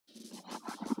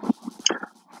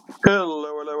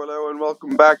Hello, and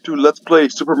welcome back to Let's Play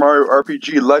Super Mario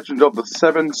RPG Legend of the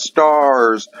Seven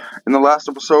Stars. In the last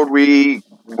episode, we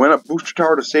went up Booster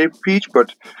Tower to save Peach,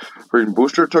 but freaking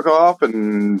Booster took off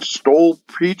and stole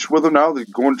Peach with him now. They're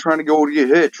trying to go to get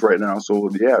Hitch right now,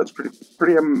 so yeah, it's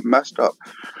pretty messed up.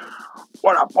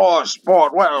 What a poor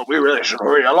sport. Well, we really should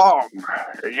hurry along.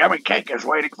 The yummy cake is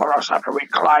waiting for us after we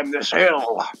climb this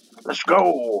hill. Let's go.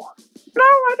 No,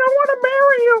 I don't want to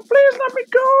marry you. Please let me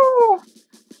go.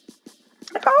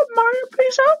 Oh, Mario,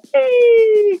 please help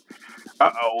me!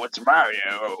 Uh-oh, it's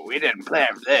Mario. We didn't plan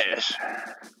for this.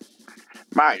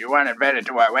 Mario, you weren't invited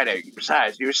to our wedding.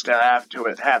 Besides, you still have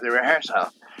to have the rehearsal.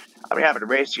 I'll be happy to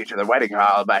race you to the wedding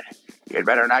hall, but you'd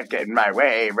better not get in my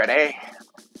way. Ready?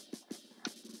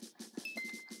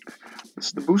 This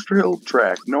is the Booster Hill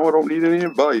track. No, I don't need any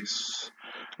advice.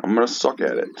 I'm gonna suck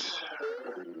at it.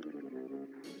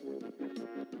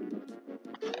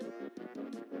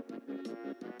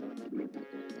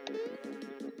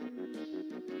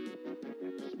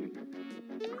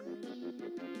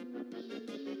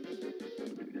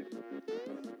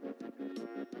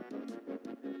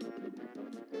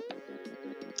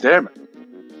 Damn it.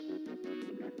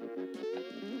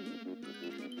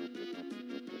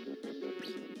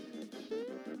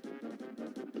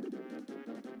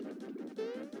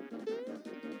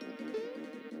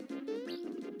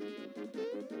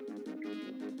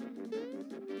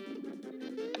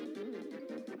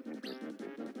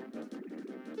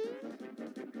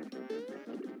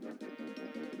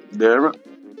 Damn it.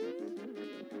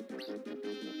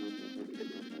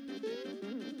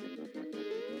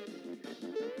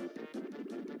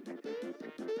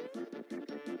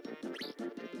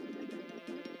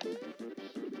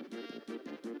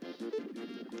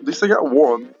 At least I got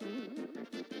one.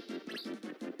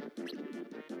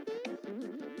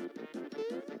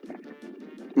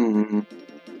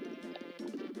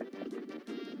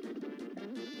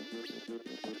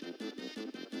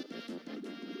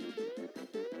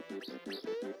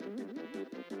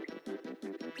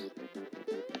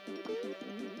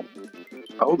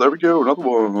 Oh, there we go, another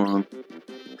one.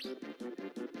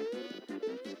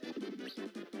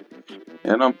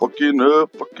 And I'm fucking up.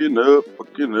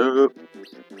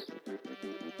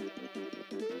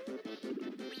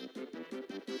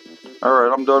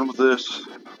 Alright, I'm done with this.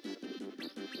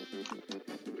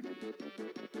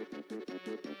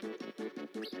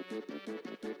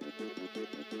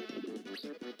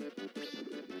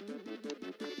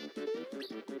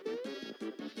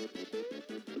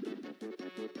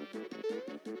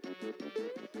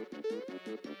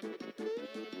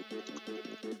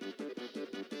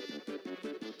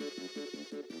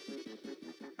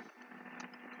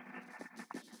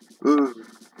 Ugh.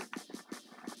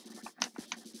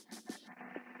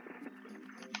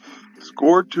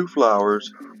 Scored 2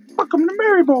 flowers. Welcome to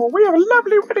Marrymore. We have a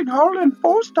lovely wedding hall and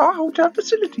 4-star hotel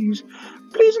facilities.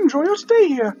 Please enjoy your stay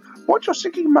here. Watch your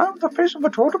sinking man with the face of a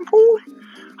totem pole?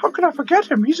 How could I forget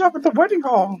him? He's up at the wedding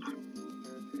hall.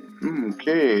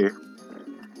 Okay.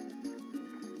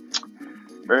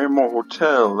 Marrymore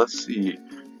Hotel. Let's see.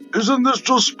 Isn't this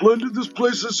just splendid? This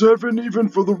place is heaven even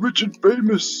for the rich and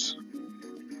famous.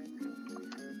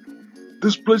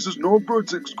 This place is known for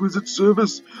its exquisite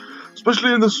service,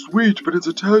 especially in the suite, but it's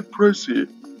a tad pricey.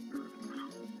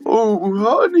 Oh,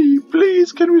 honey,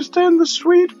 please, can we stay in the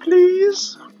suite,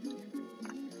 please?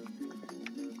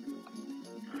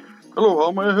 Hello,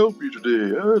 how may I help you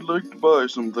today? I'd like to buy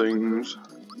some things.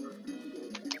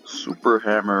 Super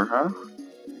hammer, huh?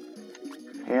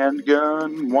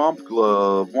 Handgun, womp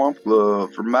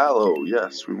glove for Mallow.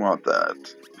 Yes, we want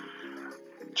that.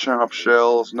 Chomp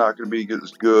shell's not going to be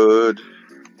as good.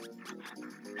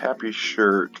 Happy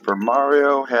shirt for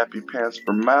Mario. Happy pants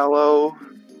for Mallow.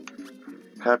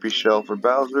 Happy shell for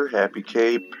Bowser. Happy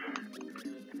cape.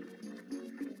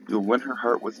 You'll win her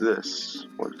heart with this.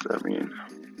 What does that mean?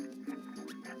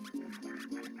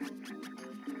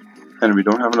 And we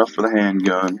don't have enough for the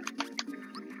handgun.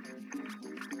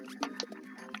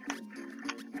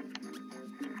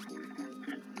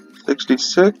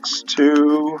 $66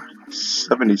 to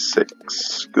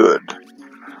 $76. Good.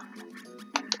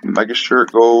 Mega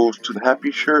shirt goes to the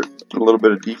happy shirt. A little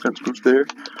bit of defense boost there.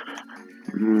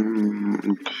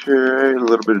 Okay, a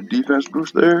little bit of defense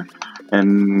boost there.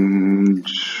 And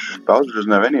Bowser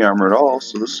doesn't have any armor at all,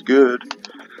 so this is good.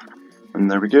 And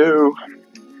there we go.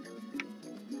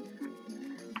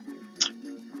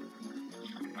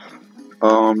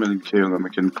 Okay, then we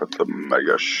can put the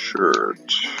mega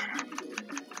shirt.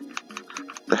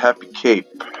 The happy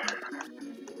cape.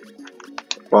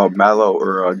 Well, Mallow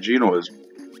or Gino is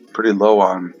pretty low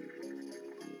on.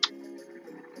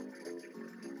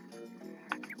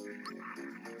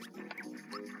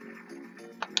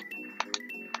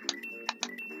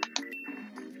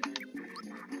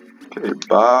 Okay,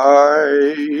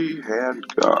 buy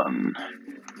handgun.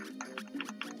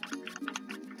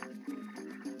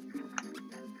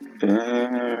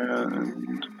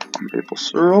 And maple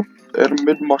syrup and a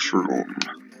mid-mushroom.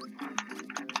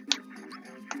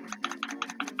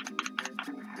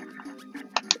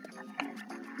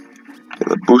 Okay,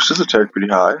 that boosts his attack pretty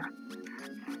high.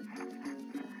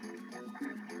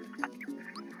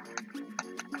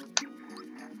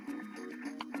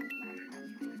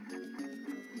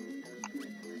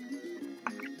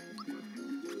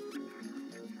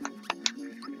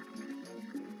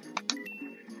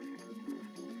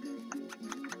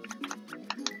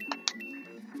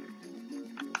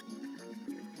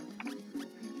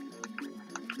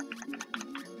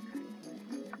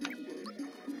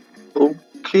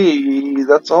 Okay,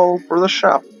 that's all for the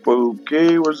shop.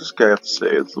 Okay, what does this guy have to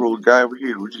say? This little guy over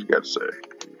here, what's he got to say?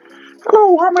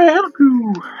 Hello, how may I help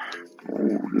you?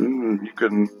 Oh, you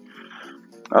can,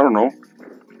 I don't know,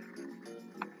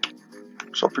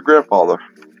 stop your grandfather.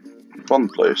 Fun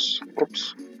place.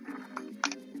 Whoops.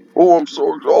 Oh, I'm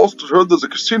so exhausted. I heard there's a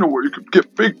casino where you could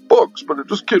get big bucks, but I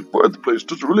just can't find the place.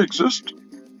 Does it really exist?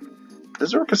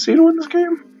 Is there a casino in this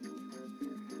game?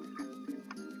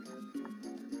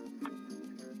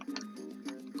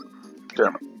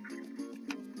 Damn it.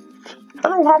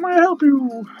 Hello, how may I help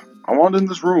you? I want in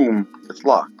this room. It's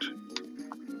locked.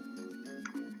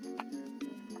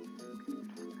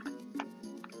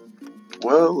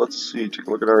 Well, let's see. Take a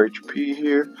look at our HP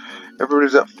here.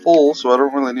 Everybody's at full, so I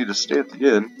don't really need to stay at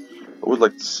the inn. I would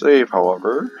like to save,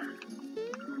 however.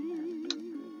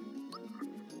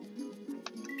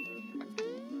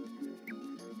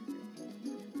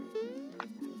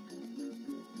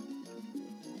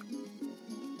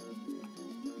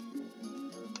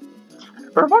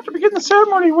 We're about to begin the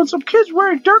ceremony when some kids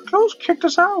wearing dark clothes kicked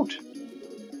us out.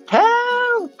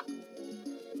 Help!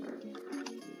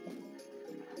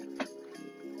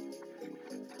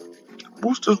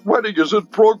 Booster's wedding is in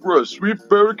progress. We've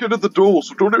barricaded the door,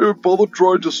 so don't even bother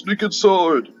trying to sneak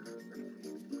inside.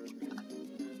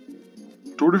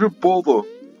 Don't even bother.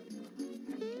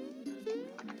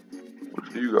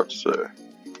 What do you got to say?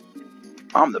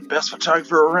 I'm the best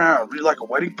photographer around. Would you like a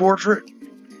wedding portrait?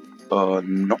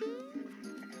 No.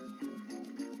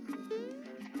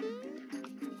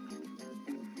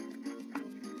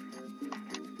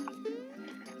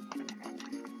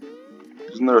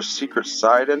 Isn't there a secret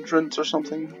side entrance or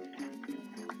something?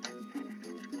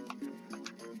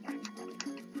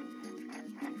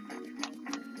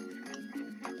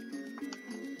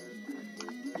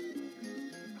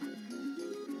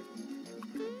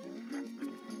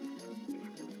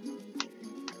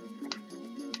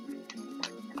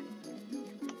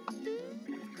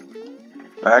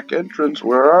 Back entrance,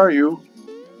 where are you?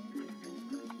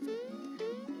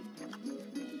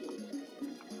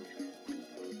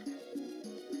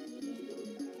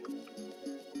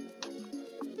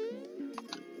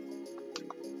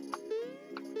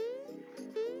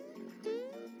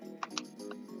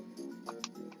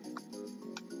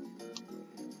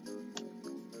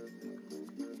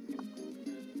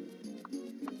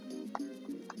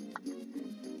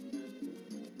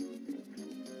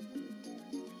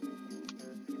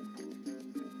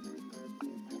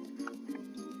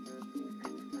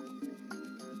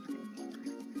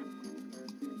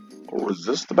 Or is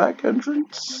this the back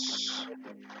entrance?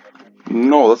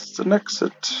 No, that's an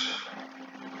exit.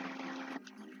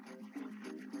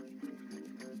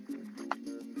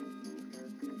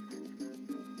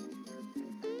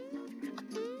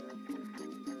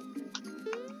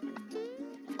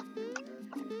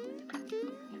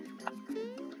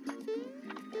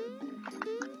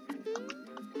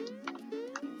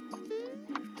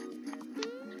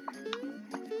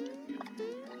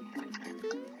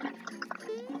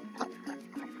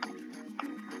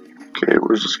 Okay,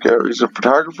 where's this guy? He's a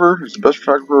photographer? He's the best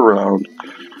photographer around.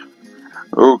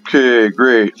 Okay,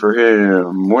 great for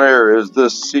him. Where is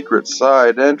this secret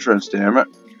side entrance, damn it?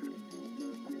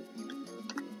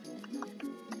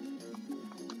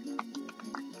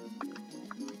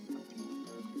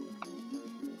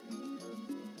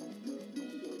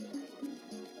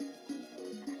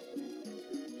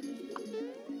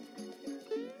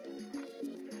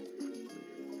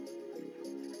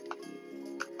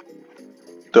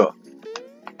 Duh.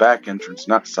 Back entrance,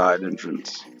 not side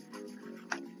entrance.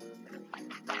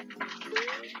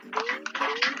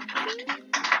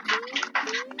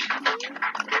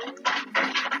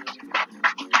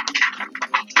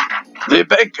 The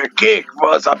baker cake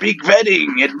was a big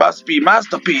wedding. It must be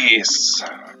masterpiece.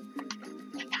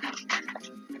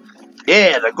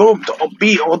 Yeah, the groom to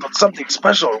be ordered something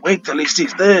special. Wait till he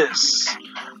sees this.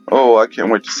 Oh, I can't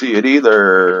wait to see it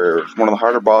either. It's one of the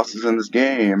harder bosses in this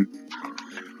game.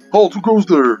 Halt, who goes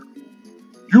there?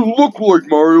 You look like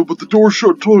Mario, but the door's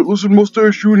shut tight. Listen,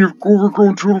 Mustache, you and your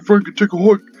overgrown turtle friend can take a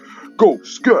hike. Go,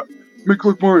 scat. Make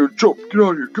like Mario, jump. Get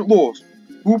out of here, get lost.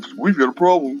 Oops, we've got a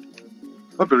problem.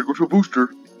 I better go to a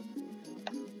booster.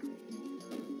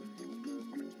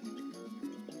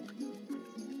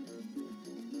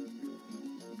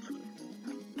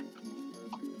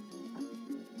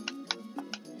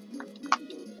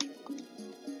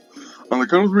 On the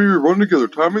count of 3, we run together.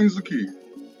 Timing is the key.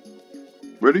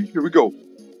 Ready? Here we go.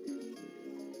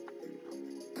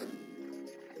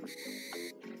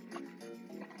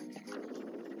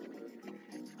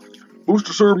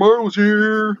 Booster Sir Mario's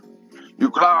here.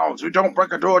 You clowns, you don't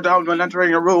break a door down when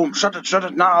entering a room. Shut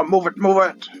it now. Move it.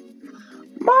 Mario,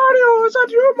 is that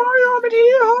you, Mario? I'm in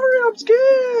here. Hurry, I'm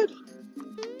scared.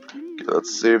 Okay,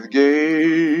 let's save the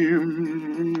game.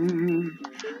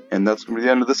 And that's going to be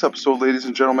the end of this episode, ladies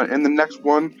and gentlemen. In the next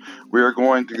one, we are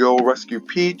going to go rescue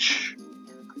Peach.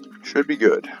 Should be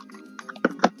good.